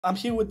I'm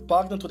here with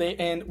Bogdan today,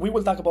 and we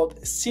will talk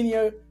about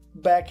senior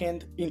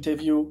backend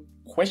interview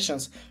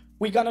questions.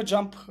 We're gonna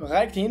jump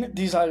right in.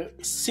 These are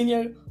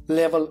senior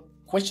level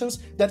questions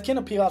that can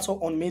appear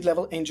also on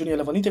mid-level and junior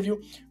level interview,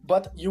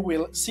 but you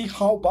will see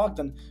how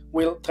Bogdan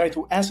will try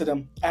to answer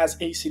them as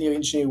a senior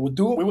engineer would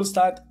do. We will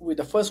start with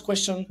the first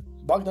question.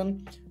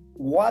 Bogdan,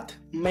 what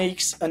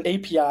makes an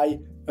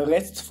API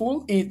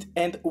restful,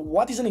 and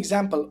what is an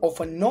example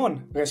of a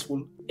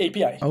non-restful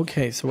API?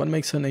 Okay, so what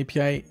makes an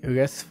API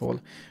restful?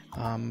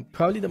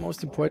 Probably the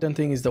most important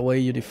thing is the way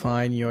you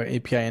define your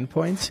API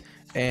endpoints.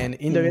 And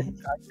in the REST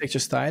architecture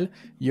style,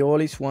 you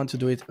always want to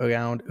do it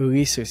around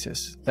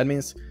resources. That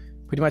means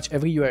pretty much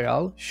every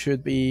URL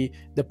should be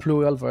the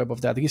plural verb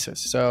of that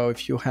resource. So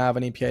if you have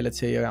an API, let's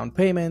say around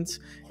payments,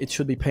 it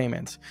should be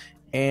payments.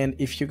 And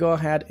if you go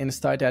ahead and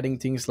start adding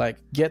things like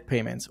get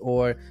payments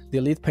or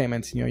delete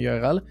payments in your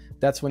URL,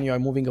 that's when you are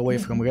moving away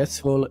from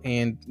RESTful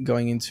and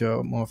going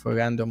into more of a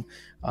random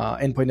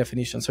endpoint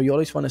definition. So you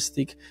always want to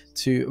stick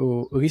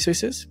to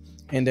resources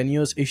and then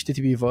use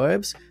HTTP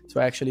verbs to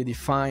actually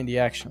define the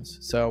actions.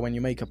 So when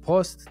you make a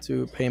post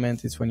to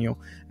payment, it's when you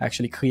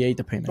actually create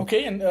a payment.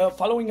 Okay, and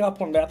following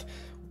up on that,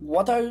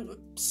 what are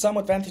some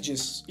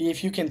advantages,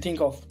 if you can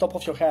think of top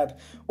of your head,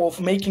 of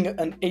making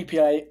an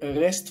API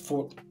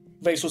RESTful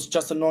versus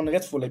just a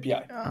non-RESTful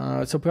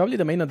API? So probably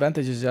the main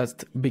advantage is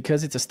just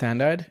because it's a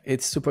standard,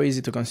 it's super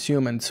easy to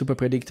consume and super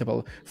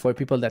predictable for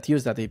people that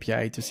use that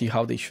API to see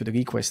how they should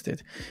request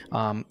it.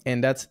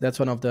 And that's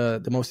one of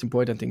the most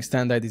important things,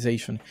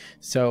 standardization.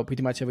 So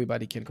pretty much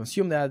everybody can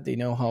consume that. They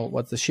know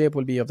what the shape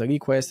will be of the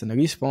request and the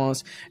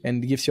response,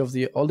 and it gives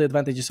you all the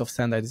advantages of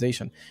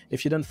standardization.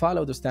 If you don't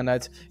follow the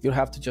standards, you'll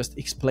have to just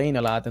explain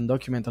a lot and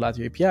document a lot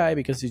your API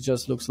because it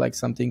just looks like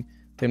something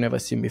they've never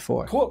seen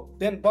before. Cool.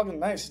 Then Bogdan,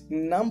 nice.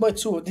 Number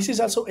two, this is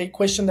also a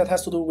question that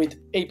has to do with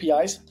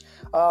APIs,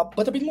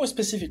 but a bit more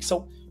specific.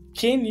 So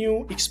can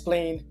you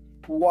explain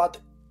what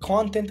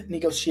content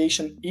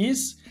negotiation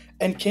is?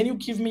 And can you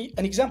give me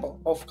an example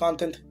of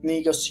content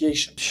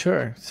negotiation?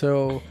 Sure.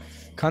 So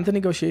content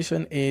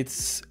negotiation,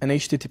 it's an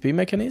HTTP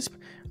mechanism.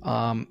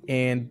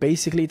 And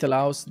basically it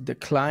allows the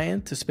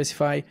client to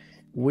specify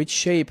which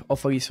shape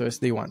of a resource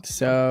they want.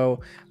 So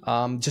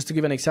just to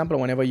give an example,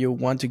 whenever you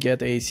want to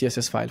get a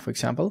CSS file, for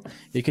example,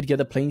 you could get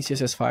a plain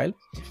CSS file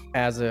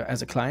as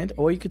a client,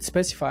 or you could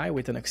specify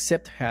with an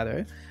accept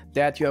header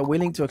that you are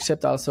willing to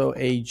accept also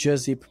a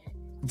gzip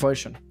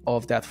version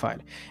of that file.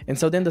 And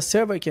so then the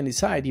server can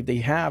decide if they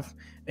have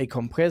a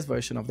compressed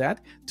version of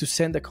that to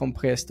send a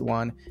compressed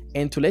one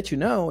and to let you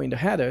know in the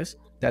headers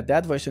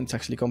that version is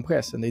actually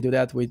compressed. And they do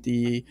that with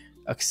the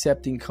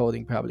accept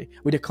encoding, probably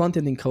with a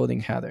content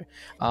encoding header.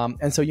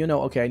 And so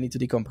okay, I need to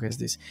decompress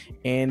this.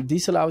 And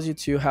this allows you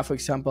to have, for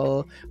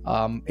example,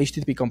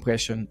 HTTP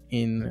compression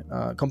in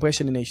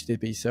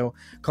HTTP. So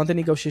content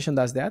negotiation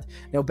does that.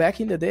 Now,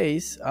 back in the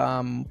days,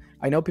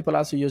 I know people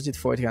also used it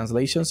for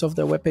translations of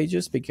the web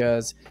pages,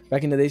 because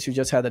back in the days you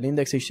just had an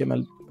index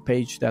HTML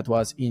page that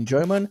was in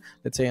German,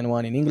 let's say, and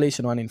one in English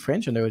and one in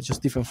French, and there were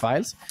just different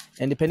files.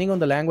 And depending on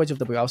the language of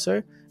the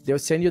browser, they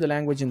would send you the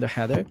language in the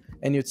header,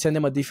 and you'd send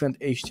them a different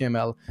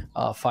HTML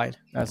file.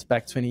 That's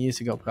back 20 years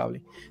ago,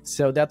 probably.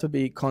 So that would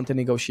be content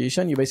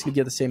negotiation. You basically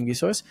get the same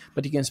resource,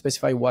 but you can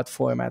specify what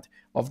format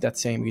of that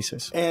same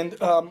resource. And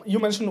you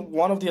mentioned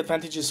one of the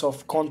advantages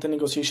of content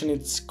negotiation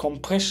is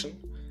compression.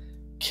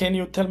 Can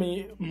you tell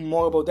me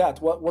more about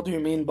that? What do you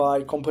mean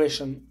by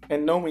compression?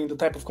 And knowing the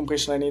type of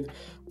compression I need,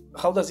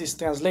 how does this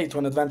translate to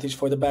an advantage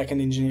for the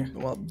backend engineer?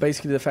 Well,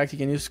 basically the fact you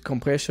can use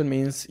compression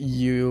means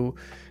you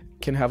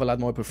can have a lot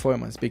more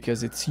performance,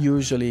 because it's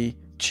usually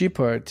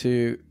cheaper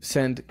to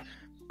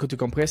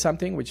compress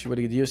something, which would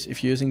reduce,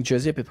 if you're using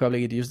gzip, it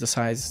probably reduce the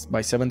size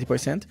by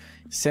 70%.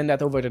 Send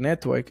that over the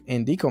network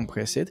and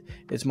decompress it.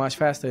 It's much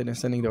faster than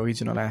sending the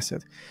original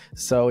asset.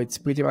 So it's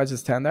pretty much the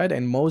standard,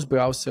 and most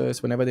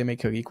browsers, whenever they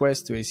make a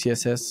request to a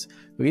CSS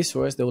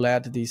resource, they will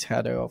add this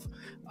header of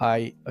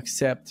I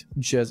accept a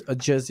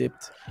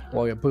gzipped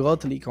or a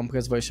broadly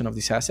compressed version of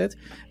this asset,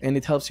 and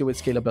it helps you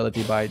with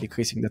scalability by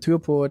decreasing the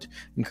throughput,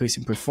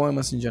 increasing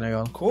performance in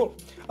general. Cool.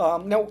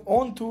 Now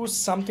on to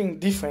something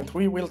different.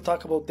 We will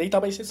talk about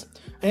databases,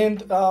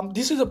 and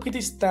this is a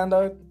pretty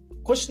standard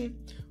question.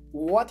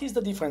 What is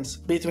the difference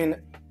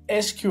between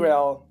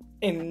SQL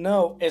and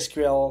no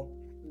SQL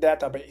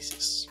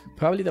databases?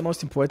 Probably the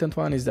most important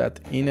one is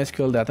that in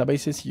SQL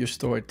databases, you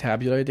store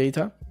tabular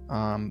data.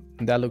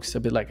 That looks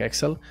a bit like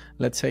Excel,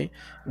 let's say.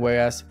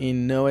 Whereas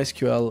in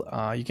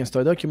NoSQL, you can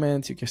store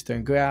documents, you can store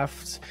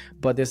graphs,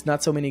 but there's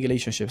not so many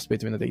relationships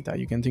between the data.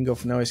 You can think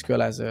of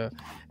NoSQL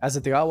as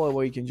a drawer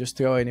where you can just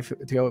throw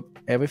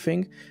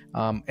everything.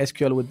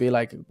 SQL would be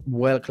like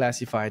well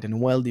classified and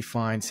well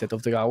defined set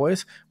of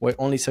drawers where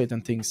only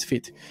certain things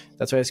fit.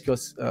 That's why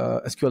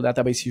SQL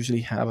database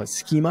usually have a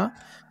schema,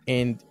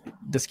 and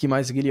the schema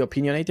is really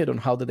opinionated on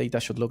how the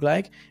data should look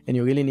like, and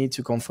you really need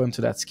to conform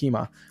to that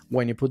schema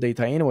when you put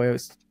data in,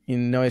 whereas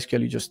in NoSQL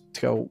you just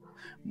throw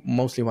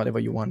mostly whatever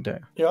you want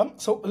there. Yeah,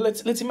 so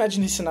let's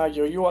imagine this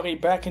scenario. You are a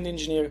backend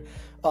engineer.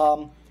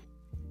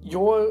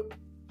 Your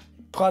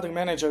product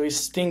manager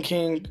is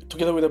thinking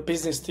together with a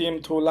business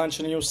team to launch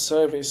a new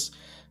service,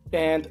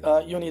 and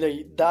you need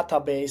a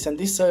database, and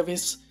this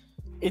service,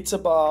 it's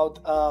about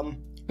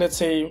let's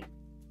say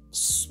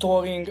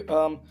storing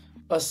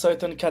a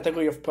certain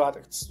category of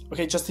products.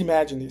 Okay, just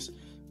imagine this.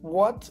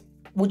 What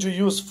would you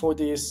use for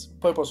this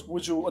purpose?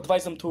 Would you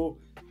advise them to,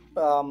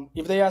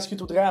 if they ask you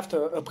to draft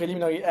a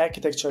preliminary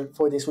architecture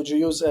for this, would you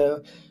use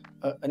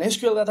an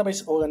SQL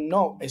database or a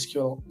no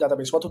SQL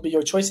database? What would be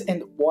your choice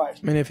and why? I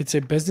mean, if it's a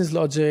business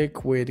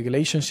logic with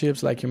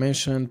relationships, like you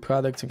mentioned,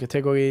 products and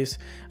categories,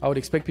 I would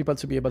expect people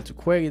to be able to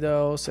query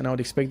those, and I would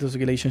expect those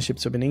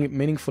relationships to be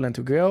meaningful and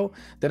to grow.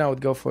 Then I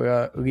would go for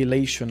a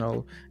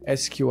relational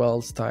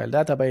SQL style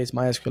database,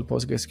 MySQL,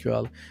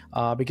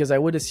 PostgreSQL, because I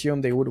would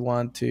assume they would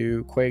want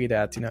to query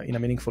that in a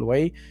meaningful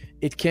way.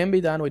 It can be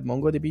done with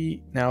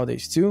MongoDB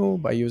nowadays too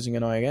by using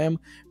an ORM,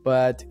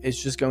 but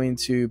it's just going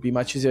to be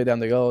much easier down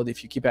the road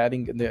if you keep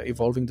adding and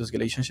evolving those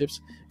relationships.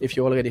 If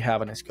you already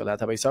have an SQL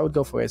database, I would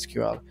go for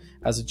SQL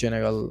as a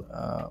general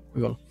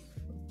rule.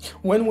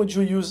 When would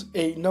you use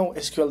a no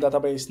SQL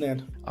database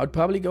then? I'd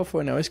probably go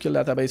for a no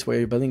SQL database where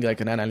you're building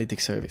like an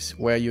analytics service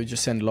where you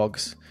just send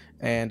logs,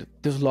 and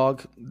this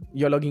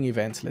you're logging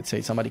events. Let's say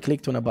somebody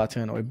clicked on a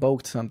button or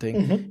evoked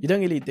something. You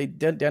don't really,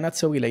 they're not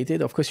so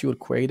related. Of course, you will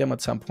query them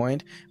at some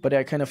point, but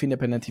they're kind of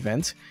independent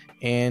events.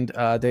 And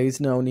there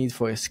is no need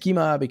for a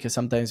schema because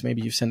sometimes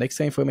maybe you send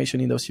extra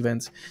information in those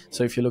events.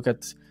 So if you look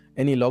at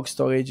any log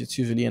storage, it's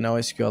usually a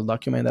NoSQL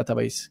document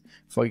database,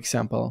 for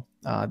example.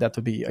 That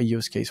would be a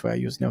use case where I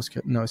use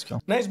NoSQL.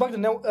 Nice, Backend.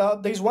 Now,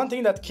 there's one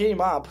thing that came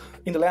up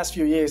in the last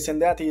few years,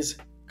 and that is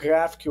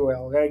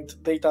GraphQL, right?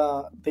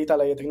 Data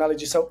layer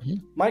technology. So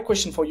my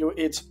question for you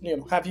is,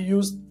 have you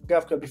used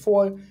GraphQL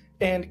before?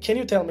 And can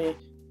you tell me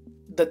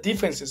the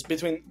differences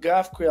between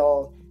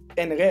GraphQL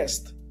and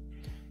REST?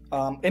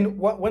 And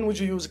when would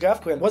you use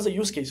GraphQL? What's the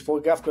use case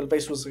for GraphQL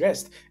versus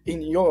REST,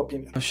 in your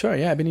opinion? Sure,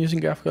 yeah. I've been using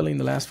GraphQL in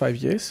the last 5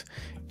 years.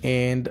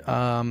 And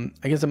I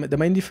guess the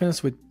main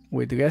difference with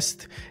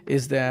REST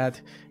is that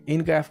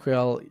in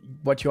GraphQL,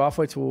 what you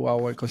offer to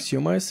our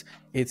consumers,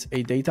 it's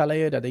a data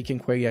layer that they can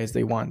query as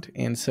they want.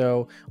 And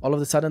so all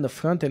of a sudden, the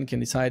front end can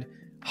decide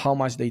how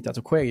much data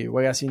to query.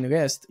 Whereas in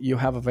REST, you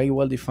have a very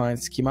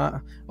well-defined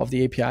schema of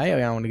the API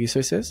around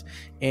resources.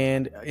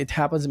 And it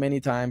happens many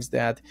times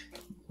that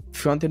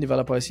front-end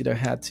developers either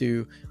had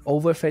to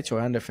overfetch or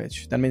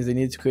underfetch. That means they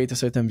need to create a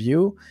certain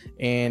view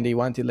and they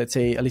wanted, let's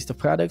say, a list of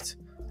products.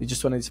 They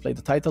just want to display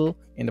the title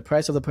and the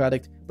price of the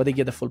product, but they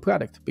get the full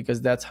product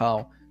because that's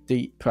how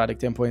the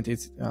product endpoint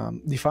is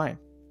defined.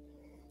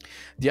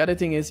 The other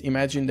thing is,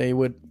 imagine they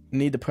would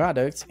need the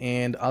product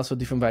and also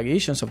different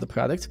variations of the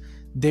product.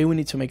 They will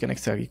need to make an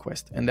extra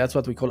request. And that's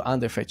what we call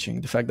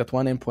underfetching, the fact that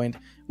one endpoint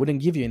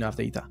wouldn't give you enough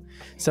data.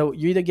 So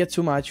you either get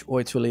too much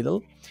or too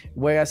little.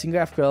 Whereas in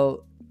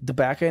GraphQL, the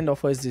backend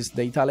offers this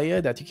data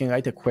layer that you can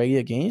write a query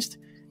against.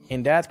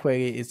 And that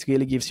query, it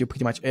really gives you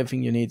pretty much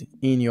everything you need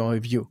in your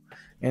view.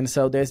 And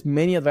so there's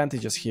many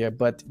advantages here,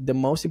 but the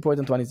most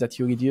important one is that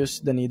you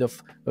reduce the need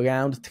of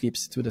round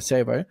trips to the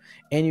server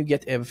and you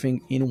get everything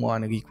in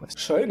one request.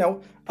 Sure.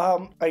 Now,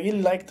 I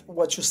really liked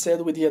what you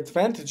said with the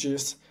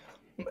advantages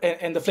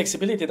and the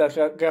flexibility that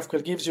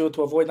GraphQL gives you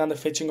to avoid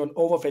underfetching or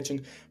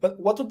overfetching. But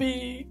what would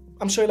be,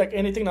 I'm sure like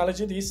any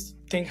technology, this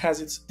thing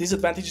has its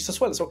disadvantages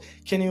as well. So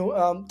can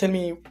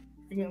you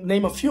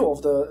name a few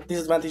of the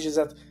disadvantages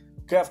that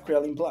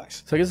GraphQL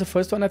implies? So I guess the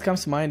first one that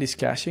comes to mind is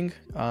caching.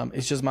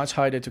 It's just much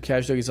harder to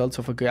cache the results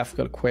of a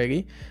GraphQL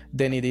query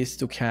than it is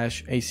to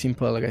cache a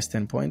simple REST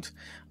endpoint.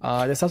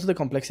 There's also the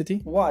complexity.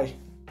 Why?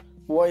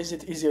 Why is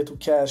it easier to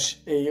cache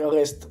a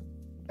REST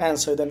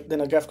answer than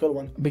a GraphQL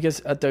one?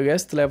 Because at the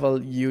REST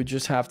level, you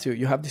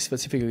have this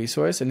specific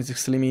resource and it's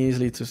extremely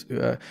easy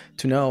to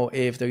know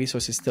if the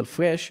resource is still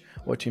fresh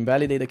or to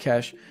invalidate the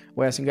cache.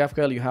 Whereas in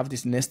GraphQL, you have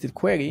this nested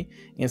query.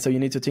 And so you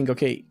need to think,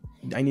 okay,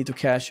 I need to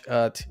cache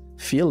at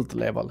field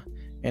level.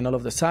 And all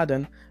of a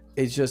sudden,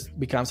 it just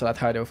becomes a lot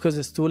harder. Of course,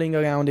 there's tooling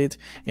around it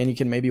and you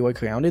can maybe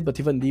work around it, but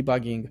even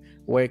debugging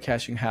where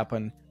caching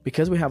happen,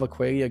 because we have a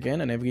query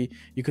again, and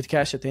you could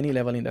cache at any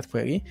level in that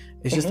query,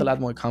 it's just a lot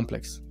more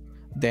complex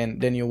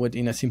than you would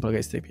in a simple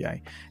REST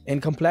API.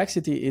 And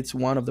complexity, it's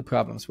one of the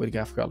problems with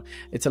GraphQL.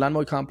 It's a lot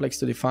more complex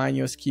to define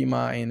your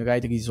schema and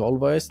write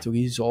resolvers to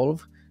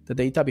resolve the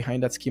data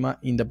behind that schema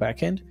in the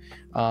backend.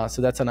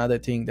 So that's another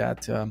thing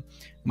that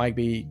might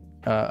be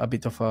a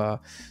bit of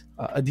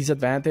a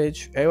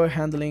disadvantage. Error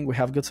handling, we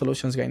have good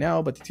solutions right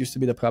now, but it used to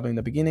be the problem in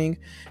the beginning.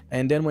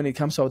 And then when it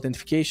comes to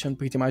authentication,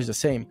 pretty much the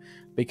same.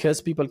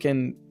 Because people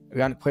can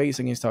run queries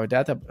against our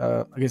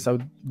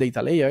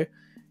data layer,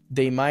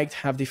 they might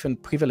have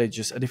different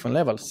privileges at different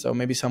levels. So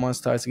maybe someone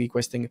starts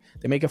requesting,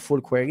 they make a full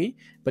query,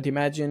 but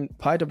imagine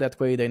part of that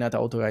query they're not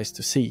authorized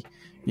to see.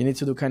 You need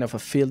to do kind of a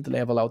field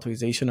level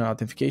authorization or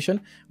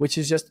authentication, which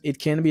is just, it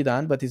can be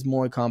done, but it's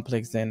more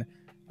complex than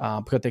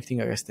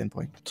protecting a REST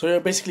endpoint. So you're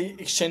basically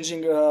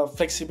exchanging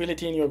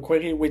flexibility in your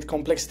query with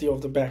complexity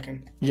of the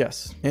backend.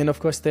 Yes, and of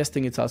course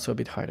testing it's also a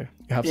bit harder.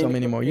 You have so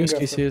many more use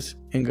cases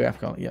in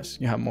GraphQL. Yes,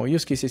 you have more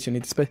use cases. You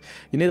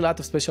need a lot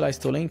of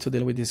specialized tooling to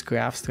deal with this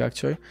graph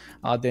structure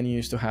than you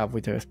used to have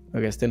with a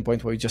REST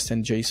endpoint where you just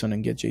send JSON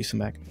and get JSON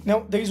back.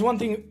 Now there is one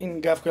thing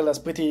in GraphQL that's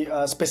pretty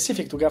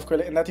specific to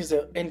GraphQL, and that is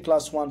the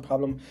N+1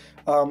 problem.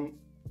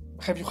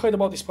 Have you heard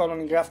about this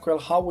problem in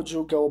GraphQL? How would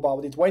you go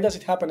about it? Why does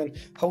it happen, and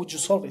how would you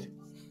solve it?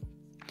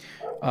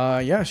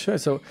 Yeah, sure.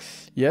 So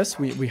yes,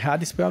 we had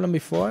this problem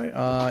before,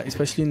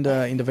 especially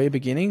in the very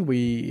beginning.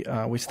 We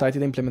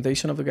started the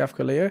implementation of the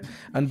GraphQL layer,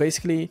 and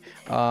basically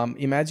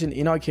imagine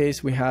in our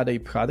case we had a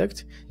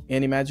product,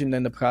 and imagine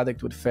then the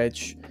product would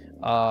fetch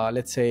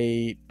let's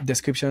say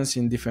descriptions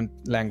in different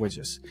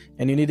languages,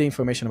 and you need the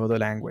information about the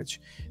language.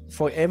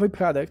 For every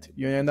product,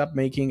 you end up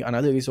making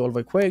another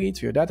resolver query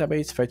to your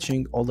database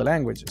fetching all the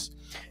languages.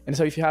 And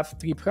so if you have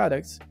 3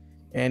 products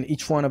and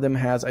each one of them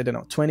has, I don't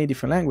know, 20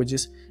 different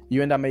languages,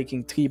 you end up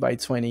making 3 by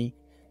 20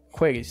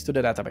 queries to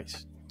the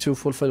database to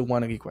fulfill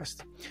one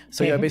request.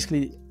 So you're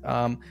basically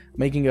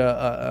making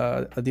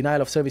a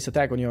denial of service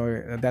attack on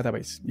your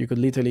database. You could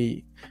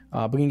literally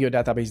bring your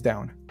database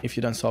down if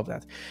you don't solve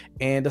that.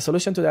 And the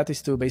solution to that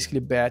is to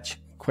basically batch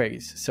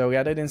queries. So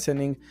rather than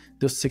sending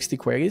those 60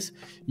 queries,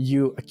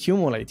 you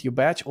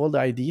batch all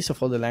the IDs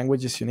of all the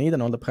languages you need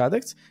and all the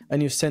products,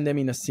 and you send them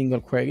in a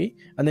single query,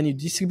 and then you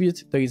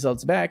distribute the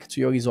results back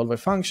to your resolver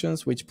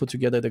functions, which put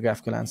together the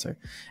GraphQL answer.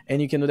 And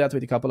you can do that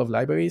with a couple of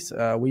libraries.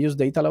 We used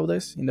data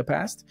loaders in the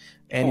past,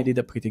 and it did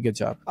a pretty good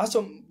job.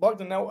 Awesome.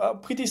 Bogdan, now a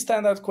pretty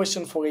standard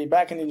question for a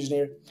backend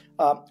engineer.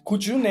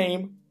 Could you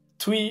name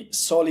 3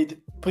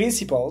 solid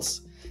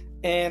principles?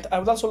 And I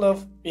would also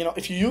love,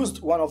 if you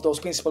used one of those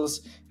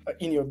principles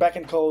in your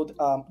backend code,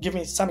 give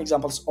me some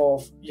examples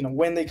of,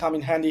 when they come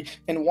in handy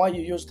and why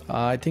you used them.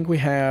 I think we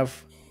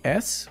have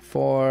S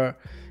for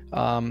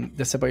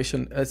the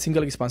separation,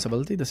 single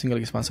responsibility, the single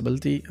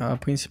responsibility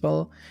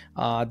principle.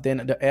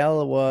 Then the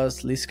L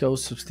was list code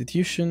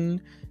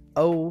substitution.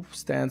 O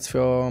stands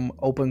from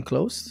open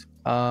closed.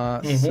 SOLI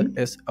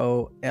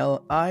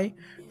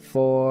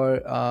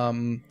for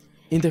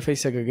interface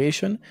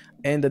segregation,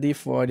 and the D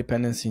for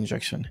dependency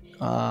injection.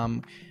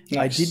 Nice.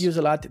 I did use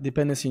a lot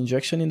dependency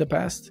injection in the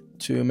past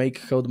to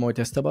make code more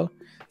testable.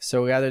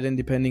 So rather than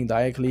depending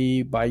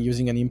directly by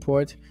using an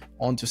import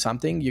onto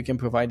something, you can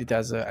provide it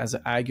as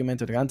an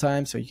argument at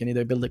runtime. So you can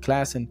either build a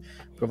class and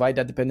provide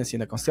that dependency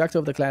in the constructor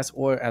of the class,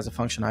 or as a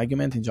function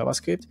argument in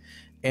JavaScript.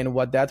 And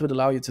what that would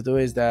allow you to do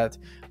is that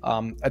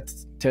at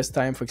test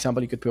time, for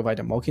example, you could provide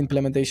a mock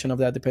implementation of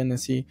that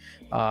dependency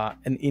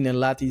and in a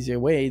lot easier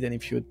way than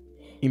if you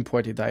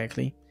import it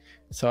directly.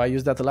 So I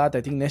use that a lot. I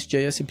think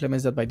Nest.js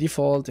implements that by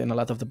default, and a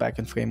lot of the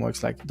backend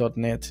frameworks like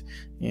 .NET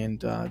and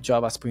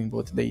Java Spring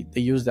Boot, they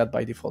use that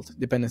by default,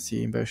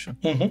 dependency inversion.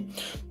 Can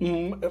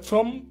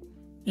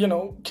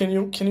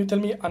you tell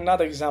me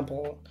another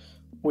example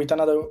with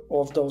another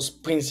of those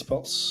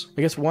principles?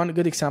 I guess one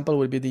good example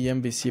would be the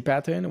MVC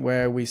pattern,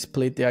 where we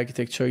split the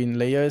architecture in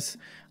layers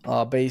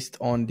based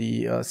on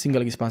the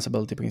single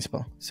responsibility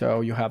principle.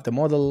 So you have the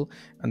model,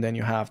 and then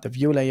you have the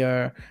view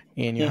layer,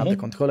 and you have the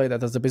controller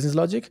that does the business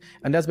logic.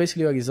 And that's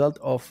basically a result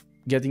of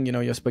getting,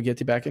 your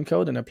spaghetti backend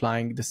code and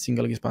applying the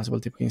single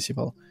responsibility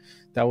principle.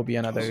 That would be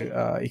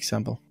another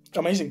example.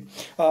 Amazing.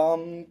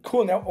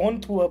 Cool. Now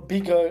on to a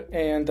bigger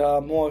and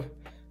more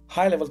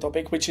high-level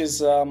topic, which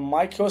is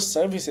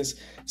microservices.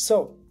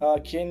 So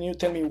can you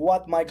tell me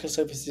what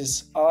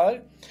microservices are,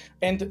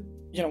 and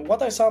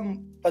what are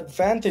some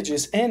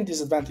advantages and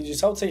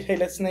disadvantages? I would say, hey,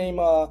 let's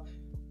name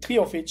 3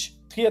 of each,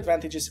 3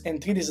 advantages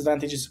and 3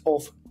 disadvantages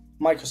of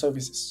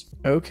microservices.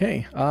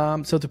 Okay,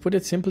 so to put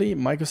it simply,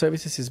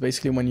 microservices is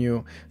basically when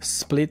you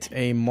split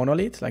a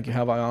monolith, like you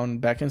have our own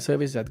backend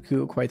service that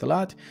grew quite a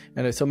lot,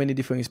 and there's so many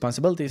different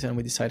responsibilities, and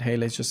we decide, hey,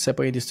 let's just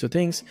separate these 2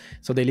 things.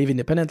 So they live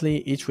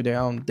independently, each with their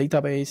own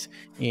database,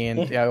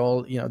 and they are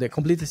all, they're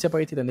completely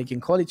separated, and they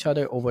can call each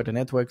other over the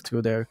network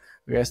through their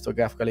REST or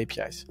GraphQL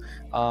APIs.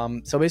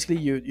 So basically,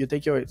 you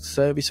take your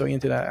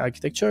service-oriented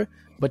architecture,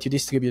 but you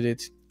distribute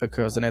it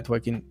across the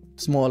network in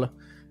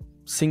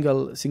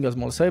single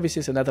small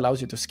services, and that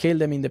allows you to scale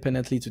them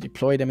independently, to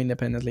deploy them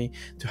independently,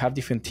 to have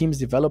different teams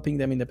developing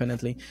them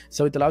independently.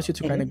 So it allows you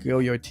to kind of grow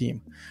your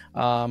team,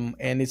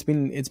 and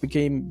it's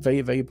became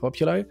very, very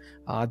popular.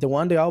 The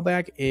one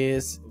drawback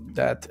is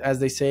that, as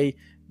they say,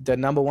 the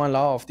number 1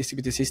 law of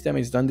distributed system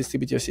is don't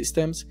distribute your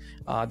systems.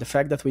 The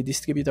fact that we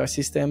distribute our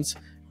systems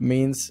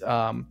means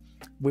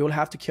we will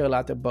have to care a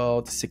lot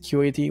about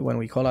security when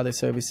we call other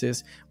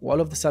services.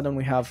 All of a sudden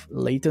we have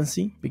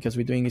latency because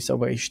we're doing this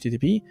over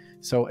HTTP,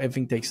 so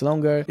everything takes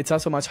longer. It's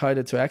also much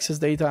harder to access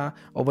data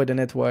over the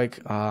network,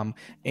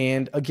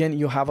 and again,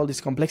 you have all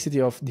this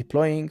complexity of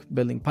deploying,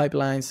 building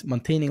pipelines,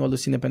 maintaining all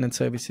those independent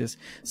services.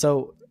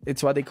 So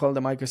it's what they call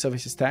the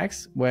microservices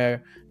tax,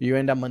 where you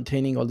end up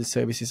maintaining all these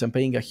services and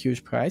paying a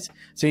huge price.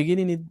 So you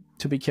really need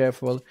to be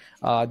careful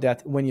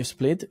that when you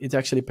split, it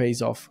actually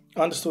pays off.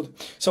 Understood.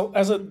 So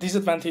as a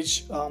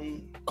disadvantage,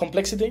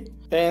 complexity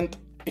and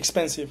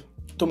expensive.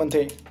 to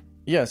maintain?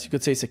 Yes, you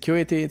could say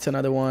security, it's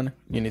another one.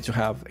 You need to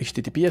have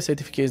HTTPS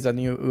certificates that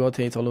you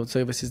rotate all of the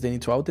services. They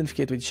need to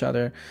authenticate with each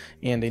other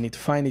and they need to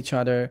find each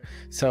other.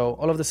 So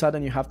all of a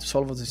sudden you have to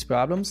solve all these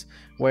problems.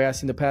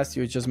 Whereas in the past,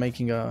 you're just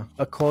making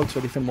a call to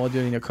a different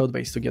module in your code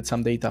base to get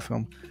some data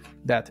from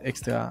that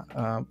extra,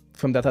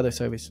 from that other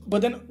service.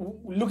 But then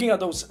looking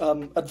at those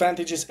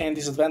advantages and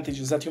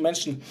disadvantages that you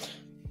mentioned,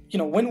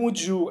 when would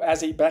you,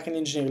 as a backend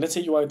engineer, let's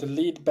say you are the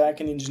lead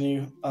backend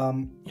engineer,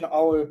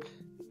 our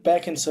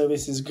backend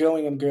service is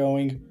growing and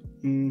growing.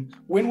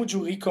 When would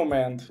you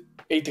recommend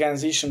a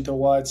transition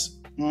towards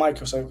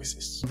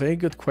microservices? Very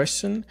good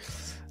question.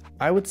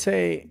 I would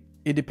say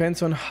it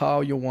depends on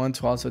how you want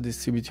to also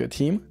distribute your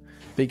team,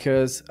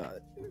 because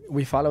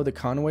we follow the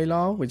Conway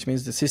law, which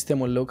means the system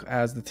will look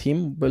as the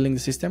team building the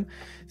system.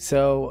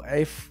 So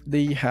if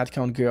the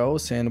headcount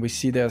grows and we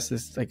see there's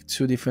this like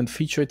two different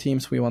feature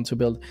teams we want to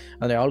build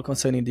and they're all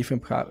concerning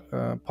different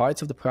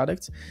parts of the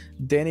product,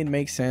 then it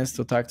makes sense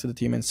to talk to the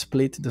team and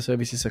split the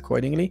services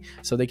accordingly.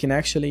 So they can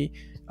actually,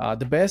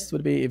 the best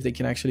would be if they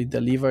can actually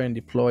deliver and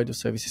deploy the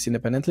services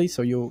independently.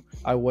 So you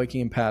are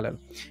working in parallel,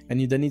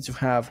 and you don't need to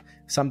have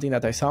something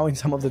that I saw in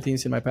some of the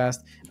teams in my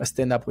past, a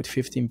stand up with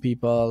 15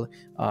 people,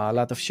 a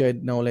lot of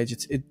shared knowledge.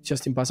 It's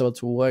just impossible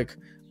to work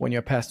when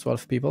you're past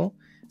 12 people.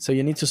 So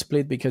you need to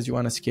split because you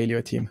want to scale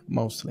your team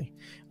mostly.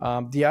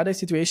 The other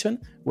situation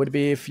would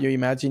be if you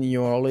imagine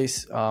you're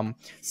always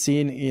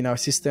seeing in our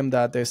system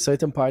that there's a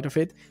certain part of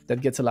it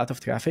that gets a lot of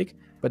traffic,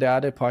 but there are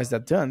other parts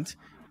that don't.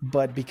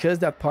 But because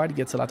that part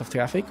gets a lot of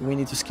traffic, we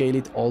need to scale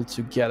it all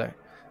together.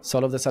 So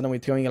all of a sudden we're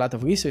throwing a lot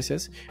of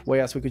resources,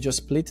 whereas we could just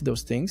split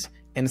those things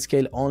and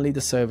scale only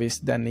the service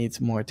that needs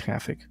more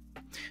traffic.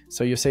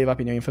 So you save up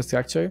in your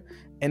infrastructure.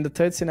 And the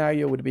third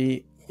scenario would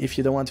be if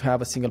you don't want to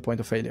have a single point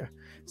of failure.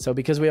 So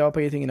because we're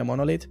operating in a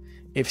monolith,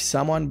 if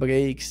someone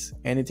breaks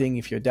anything,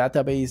 if your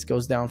database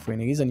goes down for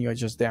any reason, you're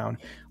just down.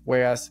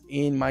 Whereas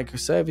in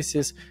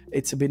microservices,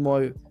 it's a bit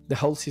more, the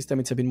whole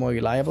system, it's a bit more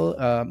reliable.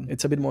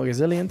 It's a bit more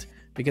resilient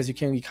because you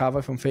can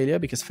recover from failure,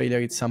 because failure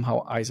is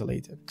somehow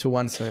isolated to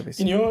one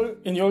service. In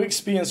your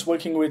experience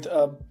working with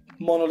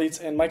monoliths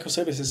and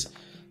microservices,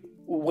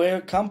 were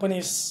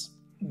companies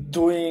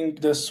doing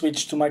the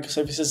switch to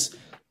microservices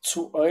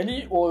too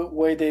early, or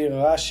were they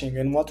rushing?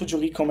 And what would you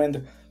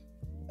recommend?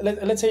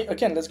 Let's say,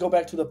 again, let's go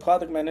back to the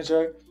product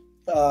manager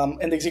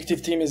and the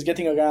executive team is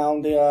getting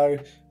around. They are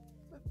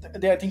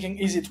thinking,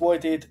 is it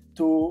worth it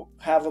to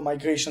have a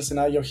migration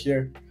scenario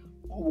here?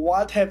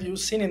 What have you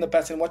seen in the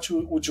past, and what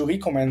would you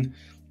recommend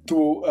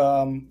to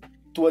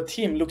a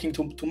team looking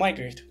to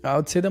migrate? I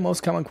would say the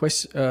most common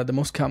the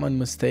most common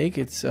mistake,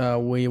 it's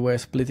we were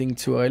splitting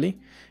too early,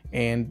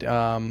 and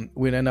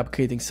we'd end up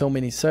creating so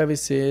many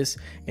services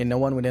and no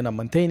one would end up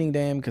maintaining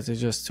them because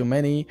there's just too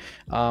many.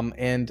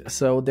 And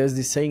so there's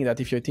this saying that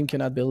if your team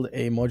cannot build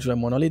a modular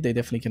monolith, they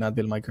definitely cannot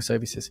build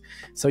microservices.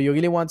 So you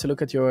really want to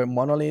look at your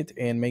monolith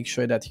and make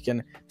sure that you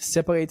can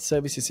separate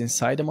services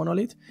inside the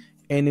monolith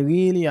and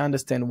really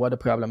understand what the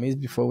problem is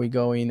before we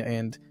go in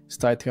and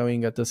start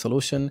throwing at the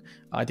solution.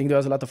 I think there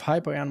was a lot of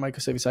hype around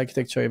microservice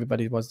architecture.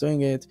 Everybody was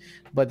doing it,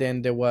 but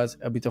then there was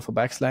a bit of a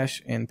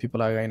backslash and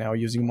people are right now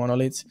using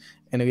monoliths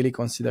and really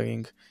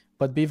considering,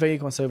 but be very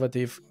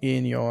conservative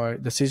in your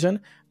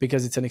decision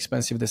because it's an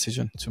expensive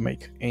decision to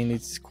make. And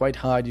it's quite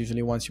hard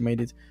usually once you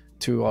made it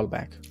to roll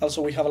back.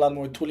 Also, we have a lot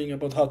more tooling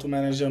about how to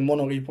manage a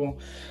monorepo,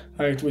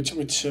 right,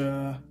 which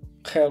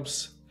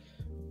helps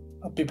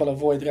people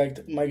avoid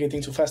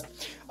migrating too fast.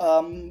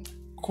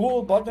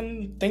 Cool,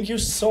 Bogdan, thank you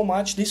so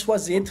much. This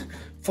was it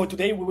for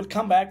today. We will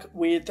come back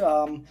with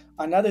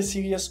another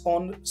series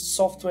on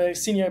software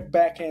senior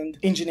backend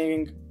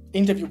engineering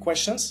interview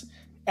questions.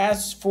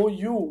 As for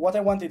you, what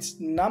I want is,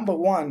 number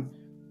one,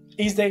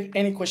 is there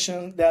any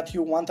question that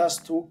you want us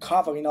to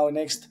cover in our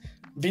next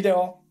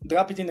video?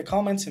 Drop it in the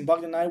comments and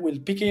Bogdan and I will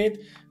pick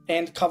it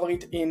and cover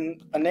it in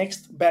a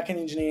next backend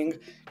engineering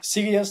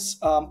series.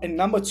 And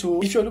number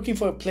two, if you're looking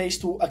for a place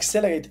to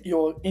accelerate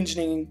your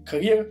engineering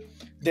career,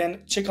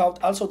 then check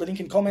out also the link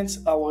in comments,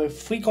 our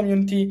free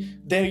community.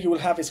 There you will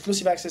have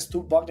exclusive access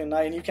to Bogdan and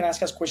I, and you can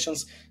ask us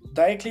questions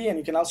directly, and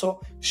you can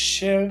also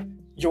share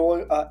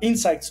your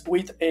insights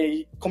with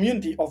a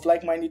community of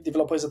like-minded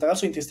developers that are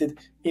also interested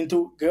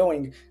into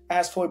growing.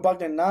 As for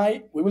Bogdan and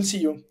I, we will see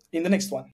you in the next one.